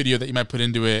music video that you might put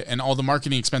into it and all the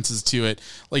marketing expenses to it,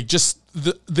 like just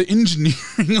the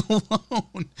engineering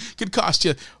alone could cost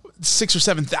you $6,000 or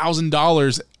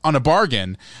 $7,000 on a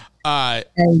bargain.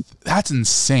 That's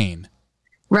insane.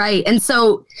 Right. And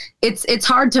so it's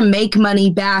hard to make money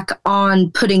back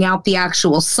on putting out the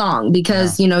actual song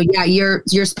because, you know,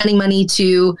 you're spending money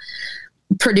to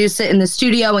produce it in the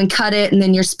studio and cut it. And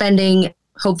then you're spending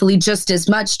hopefully just as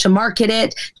much to market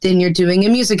it. Then you're doing a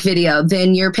music video.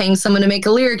 Then you're paying someone to make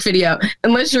a lyric video,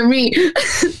 unless you're me.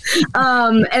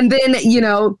 And then, you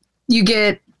know, you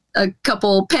get a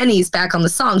couple pennies back on the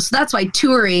song. So that's why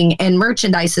touring and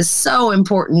merchandise is so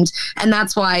important. And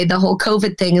that's why the whole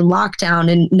COVID thing and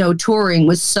lockdown and no touring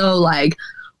was so like,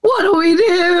 what do we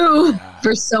do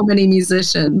for so many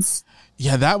musicians?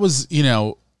 Yeah, that was, you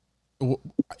know,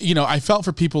 I felt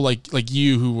for people like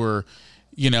you who were,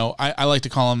 you know, I like to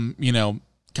call them, you know,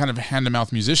 kind of hand to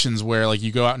mouth musicians where like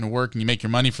you go out and work and you make your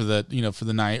money for the, you know, for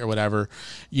the night or whatever.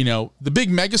 You know, the big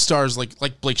megastars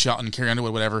like Blake Shelton, Carrie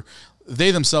Underwood, whatever,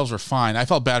 they themselves were fine. I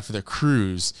felt bad for their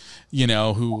crews, you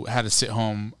know, who had to sit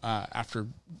home after,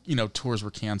 you know, tours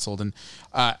were canceled. And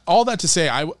all that to say,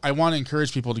 I want to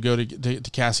encourage people to go to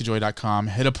CassieJoy.com,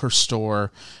 hit up her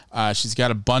store. She's got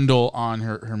a bundle on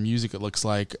her music, it looks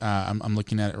like. I'm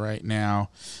looking at it right now.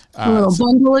 A little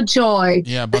bundle of joy.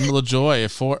 Yeah, bundle of joy. A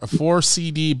four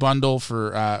CD bundle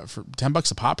for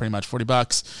 $10 a pop, pretty much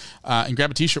 $40. And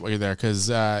grab a t-shirt while you're there, because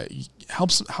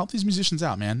help these musicians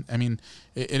out, man. I mean,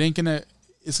 it's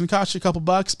gonna cost you a couple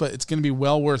bucks, but it's gonna be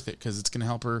well worth it because it's gonna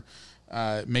help her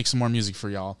make some more music for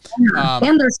y'all.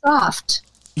 And they're soft.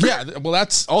 Yeah, well,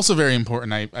 that's also very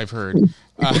important. I've heard.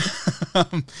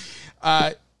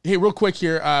 Hey, real quick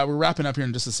here, we're wrapping up here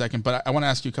in just a second, but I want to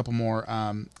ask you a couple more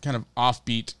kind of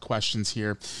offbeat questions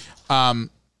here.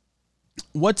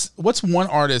 What's one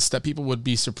artist that people would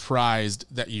be surprised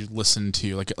that you listen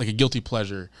to, like a guilty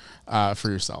pleasure for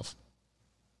yourself?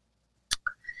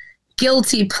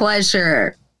 Guilty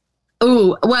pleasure.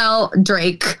 Ooh, well,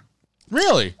 Drake.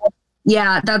 Really?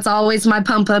 Yeah, that's always my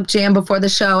pump up jam before the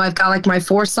show. I've got like my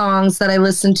 4 songs that I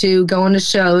listen to going to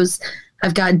shows.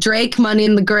 I've got Drake, Money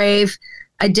in the Grave.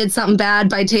 I Did Something Bad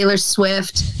by Taylor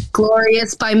Swift,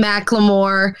 Glorious by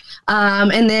Macklemore.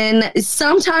 And then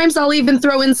sometimes I'll even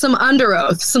throw in some Under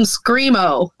Oath, some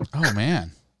Screamo. Oh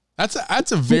man.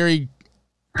 That's a very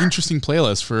interesting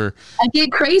playlist for. I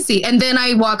get crazy. And then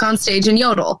I walk on stage and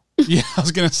yodel. Yeah, I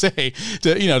was gonna say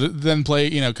to then play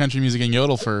country music and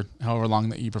yodel for however long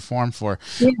that you perform for.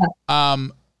 Yeah.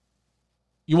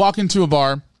 You walk into a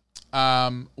bar.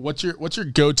 What's your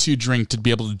go-to drink to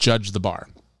be able to judge the bar?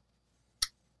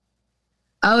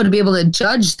 Oh, to be able to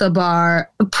judge the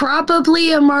bar,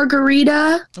 probably a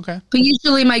margarita. Okay. But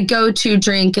usually my go-to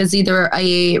drink is either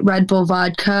a Red Bull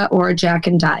vodka or a Jack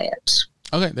and Diet.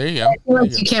 Okay, there you go. I feel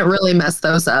like you can't really mess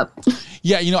those up.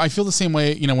 Yeah, I feel the same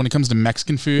way, when it comes to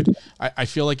Mexican food. I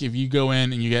feel like if you go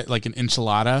in and you get like an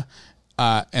enchilada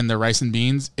and the rice and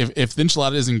beans, if the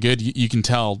enchilada isn't good, you can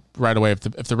tell right away if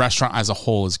the restaurant as a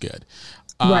whole is good.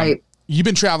 Right. You've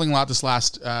been traveling a lot this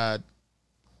last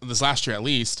year at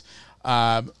least.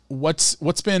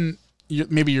 What's been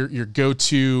your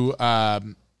go-to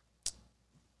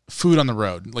food on the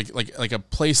road? Like a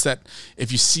place that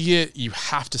if you see it, you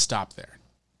have to stop there.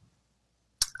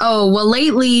 Oh, well,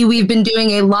 lately we've been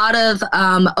doing a lot of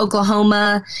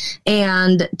Oklahoma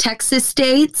and Texas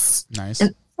dates. Nice.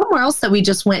 And somewhere else that we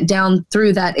just went down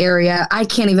through that area. I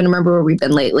can't even remember where we've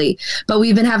been lately, but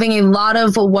we've been having a lot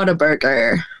of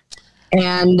Whataburger.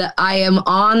 And I am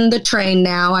on the train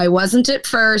now. I wasn't at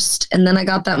first, and then I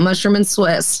got that mushroom and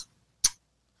Swiss.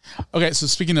 Okay, so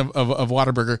speaking of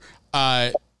Whataburger,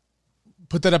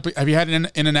 put that up. Have you had an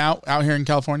In-N-Out out here in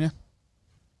California?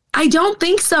 I don't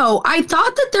think so. I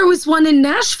thought that there was one in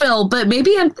Nashville, but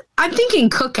maybe I'm thinking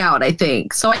Cookout, I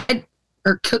think. So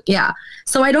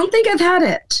So I don't think I've had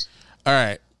it. All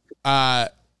right.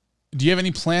 Do you have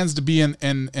any plans to be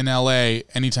in LA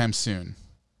anytime soon?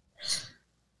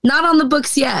 Not on the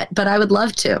books yet, but I would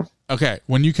love to. Okay.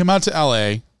 When you come out to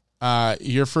LA,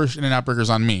 your first In-N-Out burger's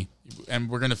on me, and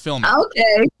we're going to film it.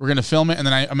 Okay. We're going to film it, and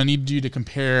then I'm going to need you to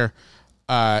compare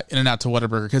In-N-Out to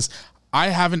Whataburger, because I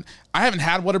haven't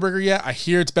had Whataburger yet. I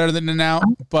hear it's better than In-N-Out,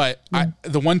 but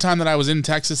the one time that I was in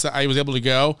Texas that I was able to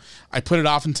go, I put it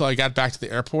off until I got back to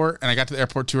the airport, and I got to the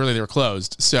airport too early. They were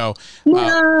closed. So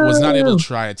was not able to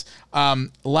try it.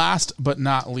 Last but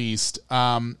not least,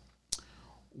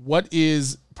 what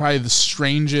is probably the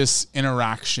strangest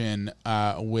interaction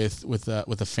with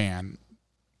a fan?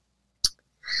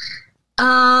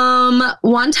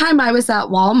 One time I was at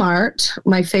Walmart,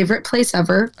 my favorite place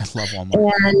ever. I love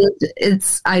Walmart. And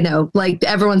I know, like,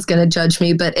 everyone's going to judge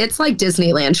me, but it's like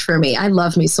Disneyland for me. I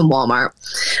love me some Walmart.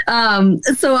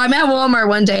 So I'm at Walmart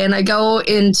one day and I go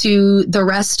into the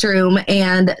restroom,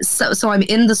 and so I'm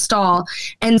in the stall,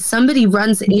 and somebody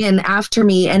runs in after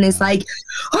me and is like,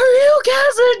 "Are you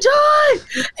Cassie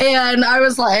Joy?" And I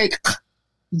was like,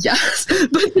 yes,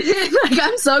 but then,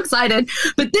 I'm so excited.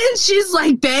 But then she's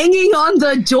like banging on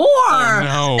the door. Oh,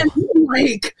 no. And I'm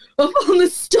like up on the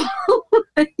stall.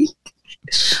 I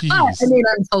mean,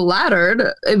 I'm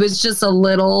flattered. It was just a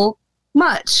little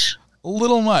much. A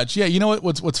little much. Yeah. You know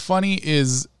what? What's funny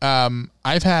is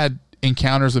I've had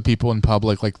encounters with people in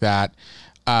public like that,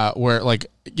 where, like,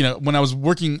 when I was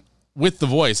working with The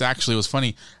Voice, actually, it was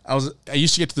funny. I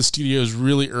used to get to the studios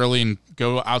really early and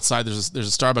go outside. There's a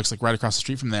Starbucks like right across the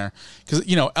street from there, because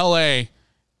LA,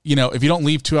 if you don't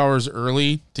leave 2 hours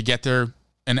early to get there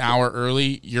an hour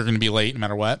early, you're going to be late no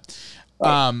matter what.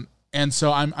 And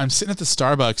so I'm sitting at the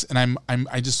Starbucks, and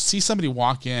I just see somebody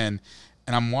walk in,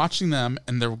 and I'm watching them,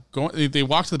 and they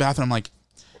walk to the bathroom. I'm like,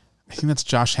 I think that's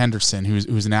Josh Henderson,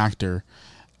 who's an actor.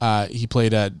 He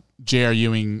played J.R.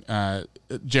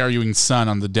 Ewing's son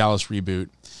on the Dallas reboot.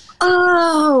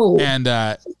 Oh, and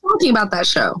talking about that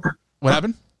show. What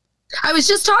happened? I was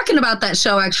just talking about that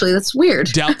show. Actually, that's weird.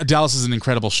 Dallas is an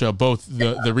incredible show, both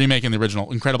the remake and the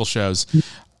original, incredible shows.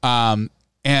 And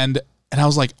I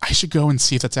was like, I should go and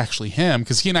see if that's actually him,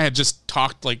 because he and I had just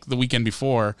talked like the weekend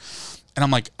before, And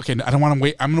I'm like, okay, I don't want to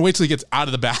wait. I'm going to wait till he gets out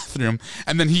of the bathroom.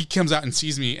 And then he comes out and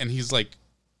sees me, and he's like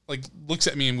looks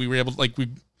at me, and we were able to, like,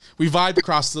 we vibed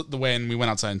across the way, and we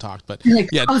went outside and talked. But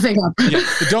yeah, thank God. Yeah,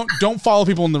 don't follow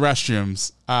people in the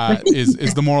restrooms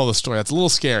is the moral of the story. That's a little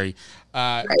scary.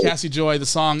 Right. Cassie Joy, the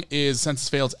song is Senses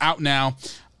Failed, out now.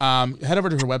 Head over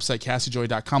to her website,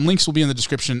 CassieJoy.com. Links will be in the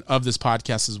description of this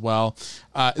podcast as well.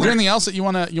 Is there anything else that you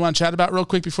want to chat about real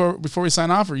quick before we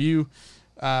sign off? Or you?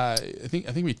 I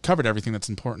think we covered everything that's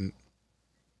important.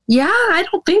 Yeah, I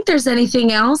don't think there's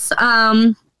anything else.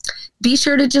 Be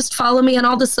sure to just follow me on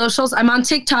all the socials. I'm on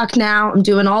TikTok now. I'm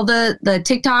doing all the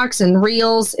TikToks and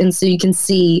Reels, and so you can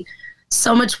see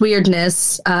so much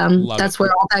weirdness. That's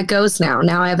where all that goes now.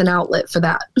 Now I have an outlet for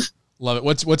that. Love it.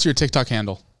 What's your TikTok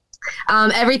handle?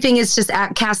 Everything is just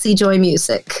at Cassie Joy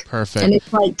Music. Perfect. And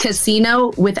it's like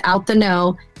casino without the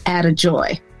no, add a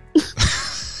joy.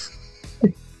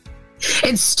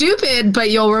 It's stupid,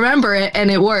 but you'll remember it, and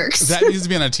it works. That needs to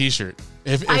be on a t-shirt.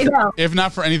 I know. If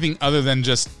not for anything other than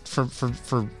just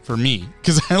for me,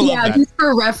 because I love that. Yeah, just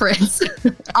for reference.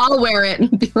 I'll wear it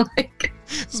and be like,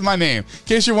 this is my name. In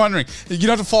case you're wondering, you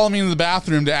don't have to follow me in the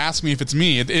bathroom to ask me if it's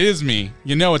me. It is me.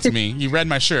 You know it's me. You read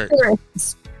my shirt.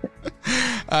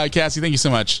 Cassie, thank you so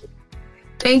much.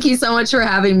 Thank you so much for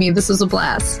having me. This was a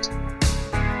blast.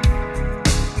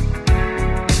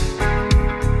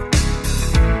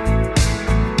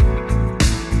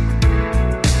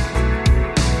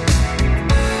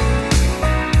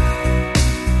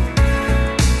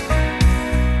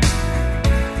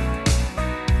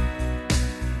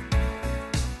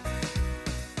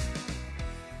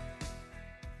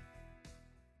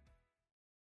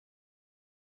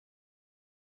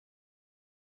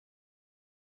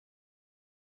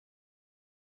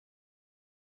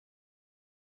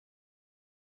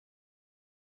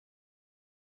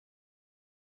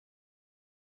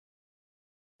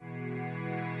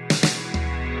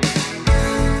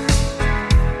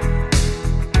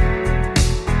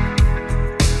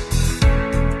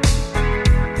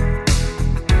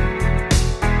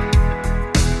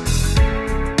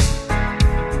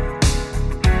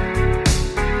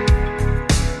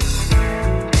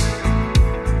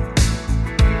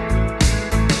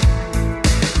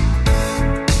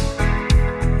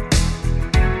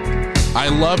 I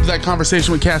loved that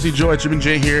conversation with Cassie Joy. It's Ruben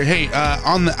J here. Hey,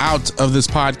 on the out of this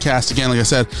podcast, again, like I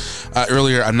said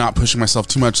earlier, I'm not pushing myself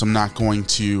too much. So I'm not going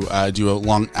to do a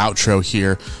long outro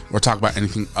here or talk about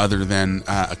anything other than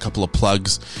a couple of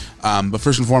plugs. But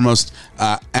first and foremost,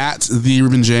 at the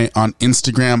Ruben J on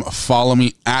Instagram, follow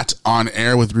me at On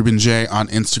Air with Ruben J on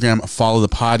Instagram. Follow the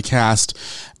podcast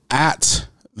at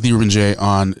the Ruben J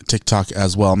on TikTok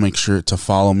as well. Make sure to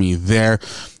follow me there.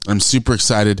 I'm super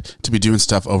excited to be doing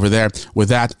stuff over there. With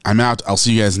that, I'm out. I'll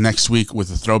see you guys next week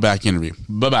with a throwback interview.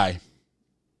 Bye-bye.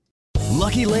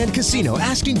 Lucky Land Casino,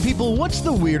 asking people, what's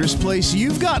the weirdest place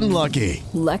you've gotten lucky?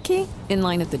 Lucky? In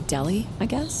line at the deli, I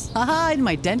guess? Aha, in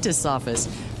my dentist's office.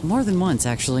 More than once,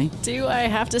 actually. Do I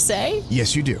have to say?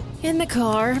 Yes, you do. In the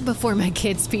car before my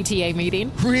kids' PTA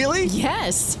meeting. Really?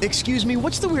 Yes. Excuse me,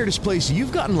 what's the weirdest place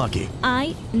you've gotten lucky?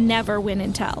 I never win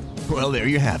and tell. Well, there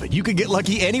you have it. You can get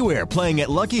lucky anywhere, playing at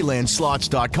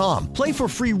LuckyLandSlots.com. Play for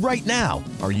free right now.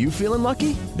 Are you feeling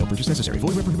lucky? No purchase necessary. Void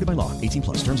where prohibited by law.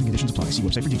 18+. Terms and conditions apply. See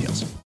website for details.